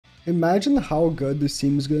Imagine how good this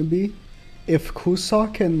team is gonna be if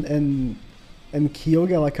Kusok and Kyo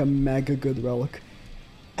get like a mega good relic.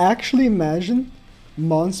 Actually imagine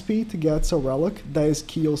MONSPEET gets a relic that is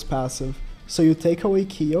Kyo's passive. So you take away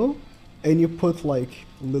Kyo and you put like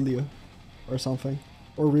Lilia or something.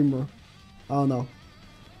 Or Rimuru. I don't know.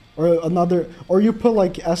 Or another, or you put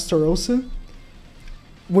like Esterosa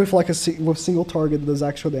with like with single target that does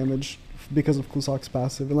actual damage because of Kusok's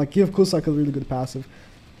passive. And like give Kusok a really good passive.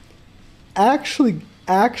 Actually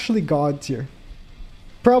God tier.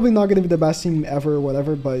 Probably not gonna be the best team ever or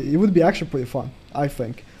whatever, but it would be actually pretty fun, I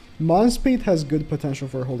think. MONSPEET has good potential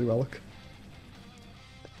for a Holy Relic.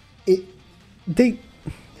 They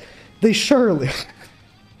surely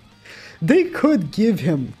they could give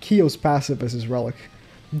him Kyo's passive as his relic.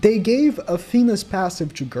 They gave Athena's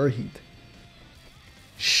passive to Gurheed.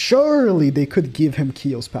 Surely they could give him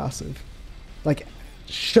Kyo's passive. Like,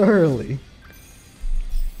 surely.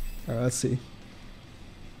 Alright, let's see.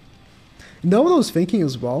 You know what I was thinking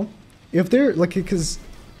as well? If they're, like, because,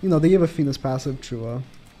 you know, they gave Athena's passive to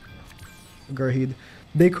Gurheed.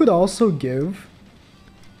 They could also give...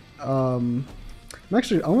 I'm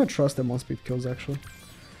gonna trust that MONSPEET kills, actually.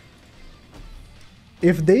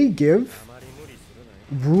 If they give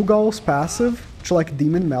Rugal's passive to, like,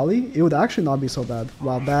 Demon Melee, it would actually not be so bad.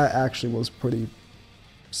 Wow, that actually was pretty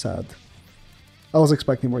sad. I was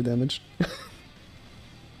expecting more damage.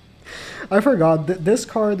 I forgot, this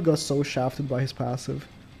card got so shafted by his passive.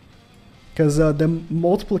 Because the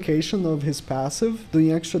multiplication of his passive,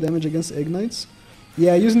 doing extra damage against Ignites,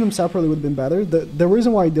 yeah, using them separately would have been better. The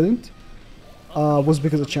reason why I didn't was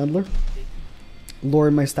because of Chandler.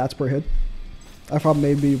 Lowering my stats per hit. I thought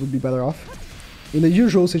maybe it would be better off. In the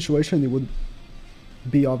usual situation, it would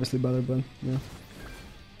be obviously better, but yeah.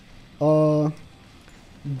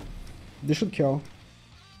 They should kill.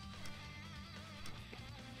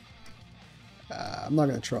 I'm not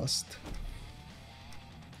gonna trust.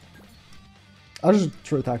 I'll just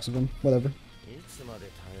throw attacks with him, whatever.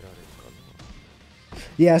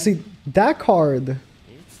 Yeah, see, that card...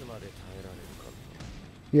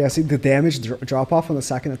 Yeah, see, the damage drop off on the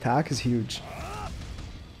second attack is huge.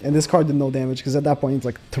 And this card did no damage, because at that point it's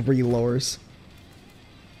like 3 lowers.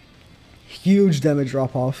 Huge damage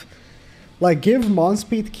drop off. Like, give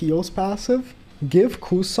MONSPEET Kyo's passive, give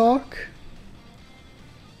Kusok...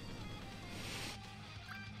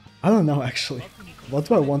 I don't know, actually. What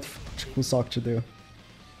do I want Kusok to do?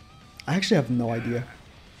 I actually have no idea.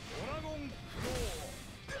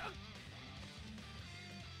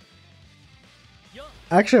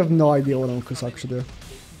 I actually have no idea what I want Kusok to do.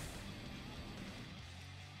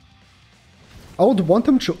 I would want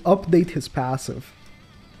him to update his passive.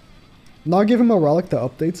 Not give him a relic that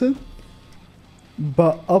updates it,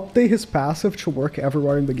 but update his passive to work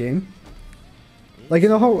everywhere in the game. Like, you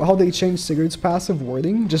know how they changed Sigurd's passive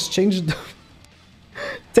wording? Just change the...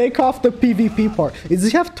 Take off the PvP part. Does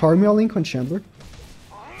he have Tarmiel Link on Chandler?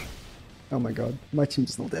 Oh my god, my team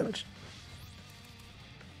does no damage.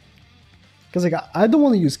 Because, like, I don't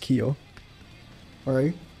want to use Kyo.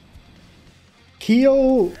 Alright?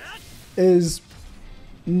 Kyo is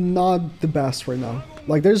not the best right now.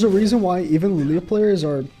 Like, there's a reason why even Lilia players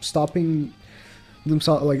are stopping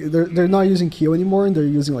themselves. Like, they're not using Kyo anymore and they're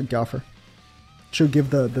using, like, Gaffer. To give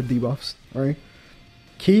the debuffs, alright?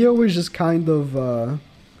 Kyo is just kind of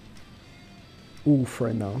oof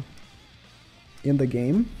right now in the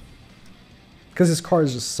game because his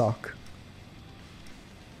cards just suck.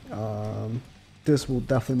 This will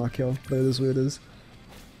definitely not kill, but it is what it is.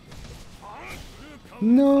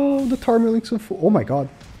 No, the Tarmiel Link's in full. Oh my god,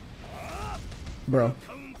 bro,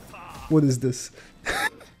 what is this?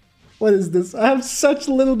 What is this? I have such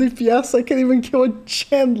little DPS, I can't even kill a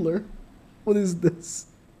Chandler. What is this?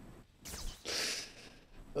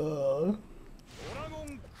 I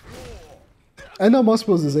know MONSPEET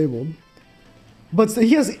was disabled, but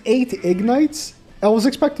he has 8 Ignites. I was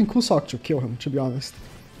expecting Kusok to kill him, to be honest.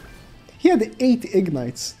 He had 8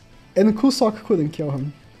 Ignites, and Kusok couldn't kill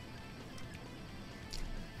him.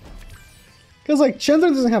 Because, like, Chandler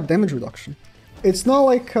doesn't have damage reduction. It's not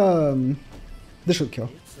like, this should kill.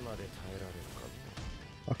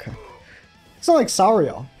 Okay. It's not like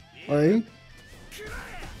Sauriel. Right?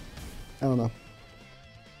 I don't know.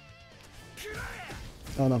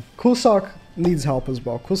 I don't know. Kusok needs help as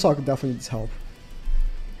well. Kusok definitely needs help.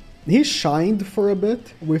 He shined for a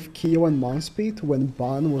bit with Kyo and MONSPEET when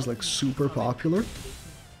Ban was like super popular.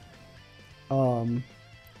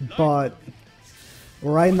 But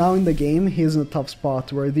right now in the game he's in a tough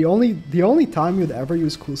spot where the only time you'd ever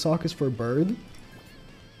use Kusok is for Bird.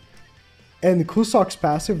 And Kusok's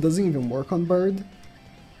passive doesn't even work on Bird,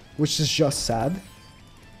 which is just sad.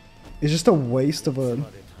 It's just a waste of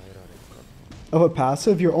a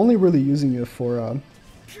passive. You're only really using it for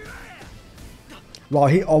wow,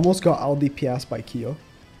 he almost got out DPS by Kyo.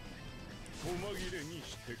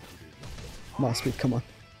 MONSPEET, come on.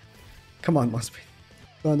 Come on, MONSPEET.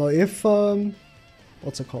 No, if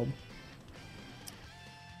what's it called?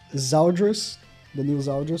 Zaldris, the new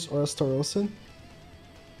Zaldris or Astarosin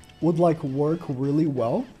would like work really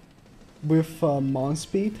well with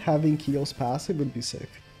MONSPEET. Having Kyo's passive would be sick.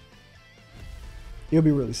 It would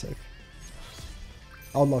be really sick.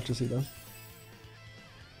 I would love to see that.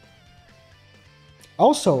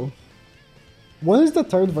 Also, when is the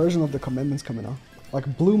third version of the commitments coming out?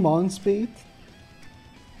 Like blue MONSPEET?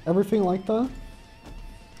 Everything like that?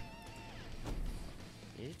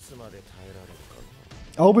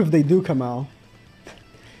 I hope if they do come out,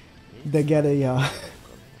 they get a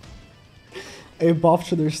a buff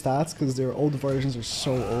to their stats, because their old versions are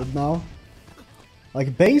so old now.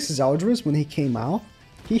 Like base Zaldris, when he came out,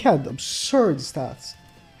 he had absurd stats.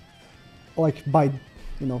 Like by,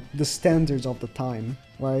 you know, the standards of the time,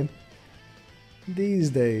 right? These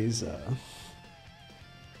days,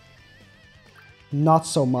 not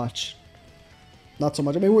so much. Not so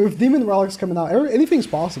much. I mean, with Demon Relics coming out, anything's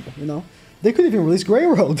possible, you know? They could even release Grey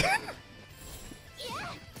Road.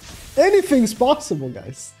 Anything's possible,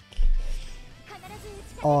 guys.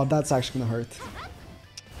 Oh, that's actually gonna hurt.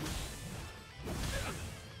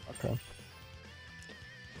 Okay.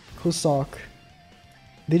 Kusok.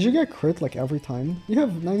 Did you get crit like every time? You have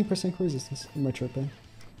 90% crit resistance. Am I tripping?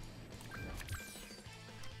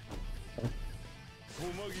 Okay.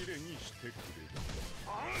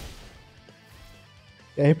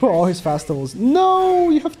 Yeah, he put all his festivals. No,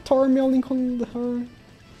 you have Tormil link on her. I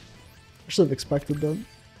should have expected that.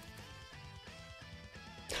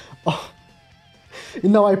 Oh, you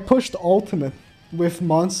know, I pushed ultimate with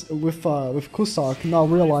Kusok,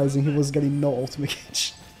 not realizing he was getting no ultimate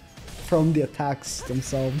gauge from the attacks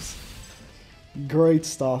themselves. Great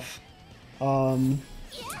stuff. Forgot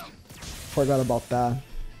about that.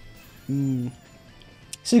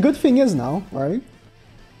 See, good thing is now, right?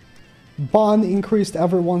 Ban increased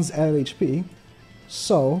everyone's added HP,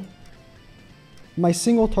 so my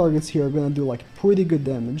single targets here are gonna do like pretty good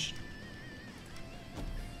damage.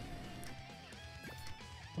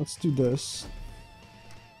 Let's do this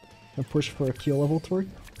and push for a kill level 3.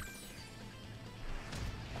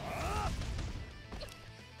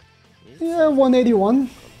 Yeah, 181,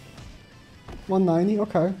 190.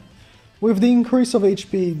 Okay, with the increase of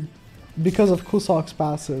HP because of Kusok's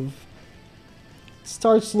passive,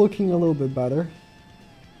 starts looking a little bit better.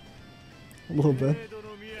 A little bit.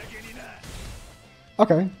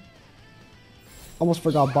 Okay. Almost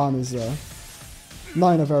forgot Ban is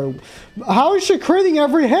not in a very... How is she critting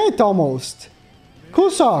every hit almost?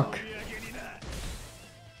 Kusok!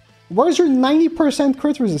 Where's your 90%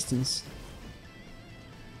 crit resistance?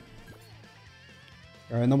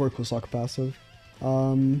 Alright, no more Kusok passive.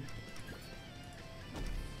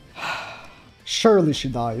 Surely she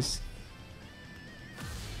dies.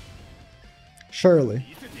 Surely.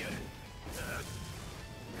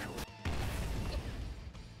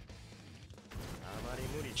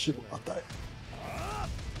 She will not die.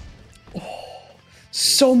 Oh,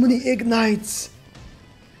 so many ignites!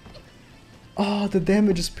 Oh, the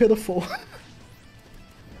damage is pitiful.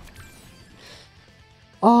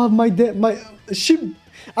 Oh, I did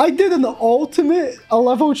an ultimate, a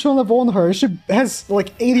level 2 level on her, and she has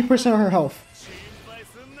like 80% of her health.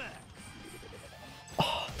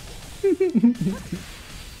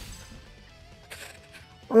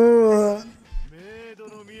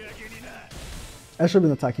 I should have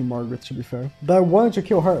been attacking Margaret, to be fair. But I wanted to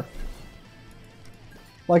kill her.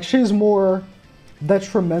 Like, she's more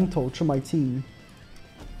detrimental to my team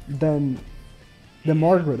than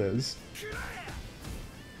Margaret is.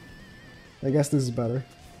 I guess this is better.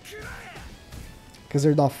 Because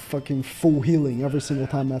they're not fucking full healing every single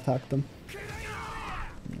time I attack them.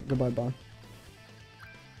 Goodbye, Bon.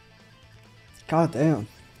 God damn.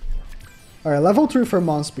 Alright, level 3 for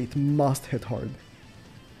MONSPEET must hit hard.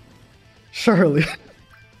 Surely.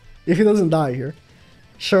 If he doesn't die here.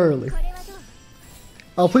 Surely.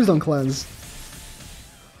 Oh, please don't cleanse.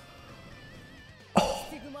 Oh,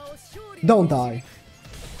 don't die.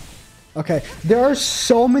 Okay, there are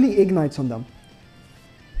so many ignites on them.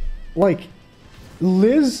 Like,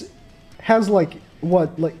 Liz has like,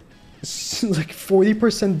 what, like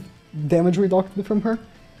 40% damage reduction from her?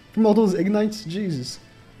 From all those ignites? Jesus.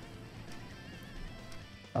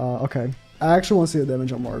 Okay. I actually want to see the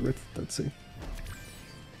damage on Margaret. Let's see.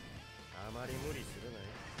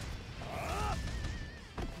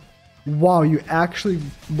 Wow, you actually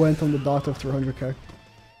went on the dot of 300k.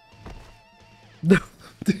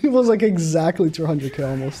 It was like exactly 200k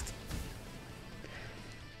almost.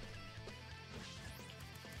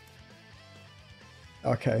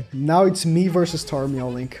 Okay, now it's me versus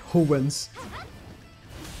Tarmiel Link. Who wins?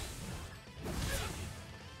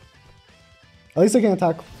 At least I can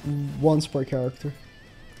attack once per character,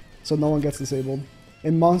 so no one gets disabled.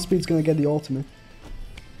 And MONSPEET's gonna get the ultimate.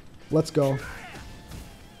 Let's go.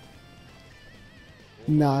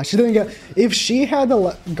 Nah, she didn't get... If she had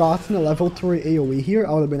gotten a level 3 AoE here,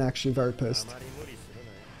 I would have been actually very pissed.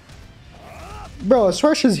 Bro, I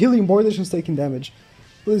swear she's healing more than she's taking damage.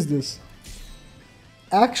 What is this?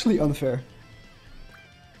 Actually unfair.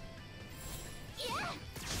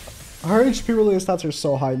 Her HP related stats are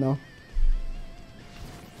so high now.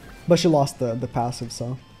 But she lost the passive,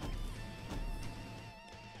 so...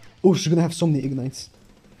 Oh, she's gonna have so many ignites.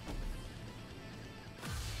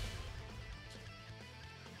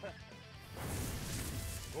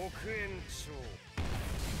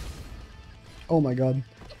 Oh my god.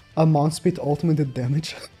 A MONSPEET ultimate did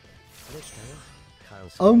damage.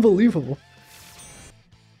 Unbelievable.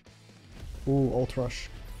 Ooh, ult rush.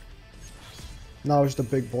 Now it's the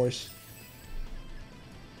big boys.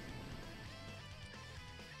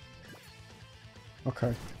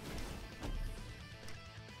 Okay.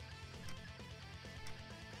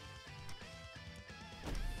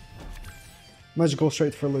 Let's go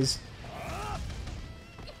straight for Liz.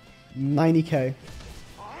 90k.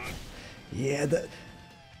 Yeah,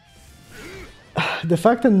 the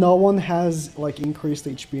fact that no one has like increased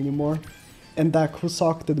HP anymore, and that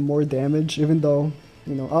Kusok did more damage, even though,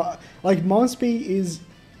 you know, like MONSPEET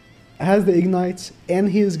has the ignites and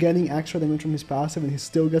he is getting extra damage from his passive, and he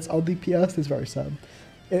still gets out DPS. It's very sad.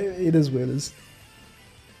 It is what it is.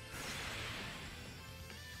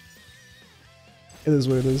 It is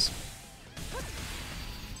what it is.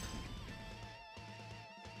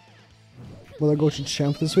 Will I go to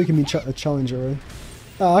champ this week? I mean challenger, right?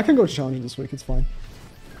 I can go to challenger this week, it's fine.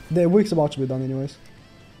 The week's about to be done anyways.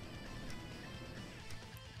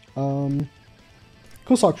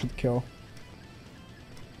 Kusok should kill.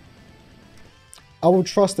 I will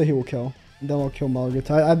trust that he will kill. Then I'll kill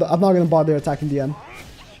Margaret. I'm not gonna bother attacking the end.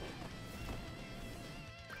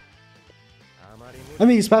 I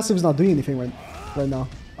mean, his passive is not doing anything right now.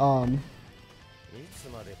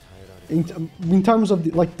 In terms of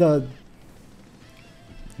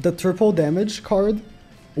the triple damage card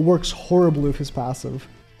works horribly with his passive.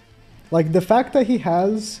 Like, the fact that he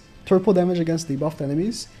has triple damage against debuffed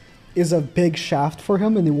enemies is a big shaft for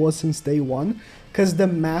him, and it was since day one, because the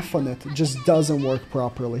math on it just doesn't work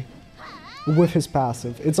properly with his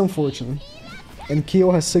passive. It's unfortunate. And Kyo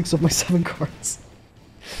has 6 of my 7 cards.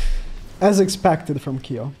 As expected from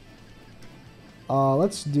Kyo.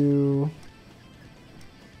 Let's do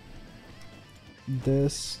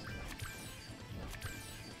this.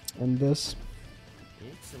 And this.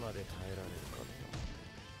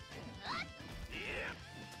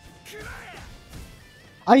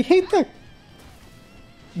 I hate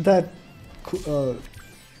that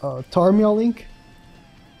Tarmiel Link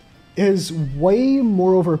is way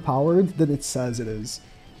more overpowered than it says it is.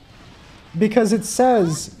 Because it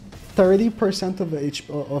says 30%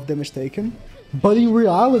 of damage taken, but in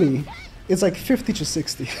reality, it's like 50 to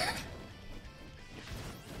 60.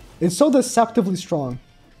 It's so deceptively strong.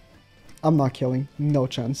 I'm not killing. No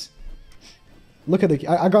chance. Look at the...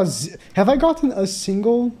 I got... Have I gotten a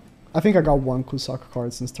single... I think I got one Kusaka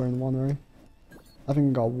card since turn 1, right? I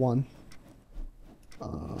think I got one.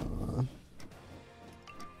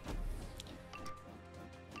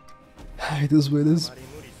 It is what it is.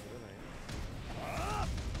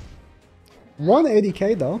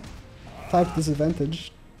 180k though. Type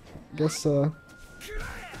disadvantage. Guess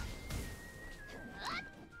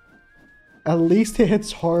at least he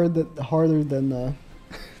hits harder than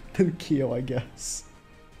than Kyo, I guess.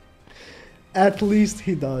 At least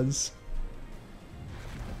he does.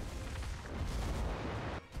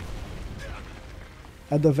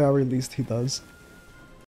 At the very least he does.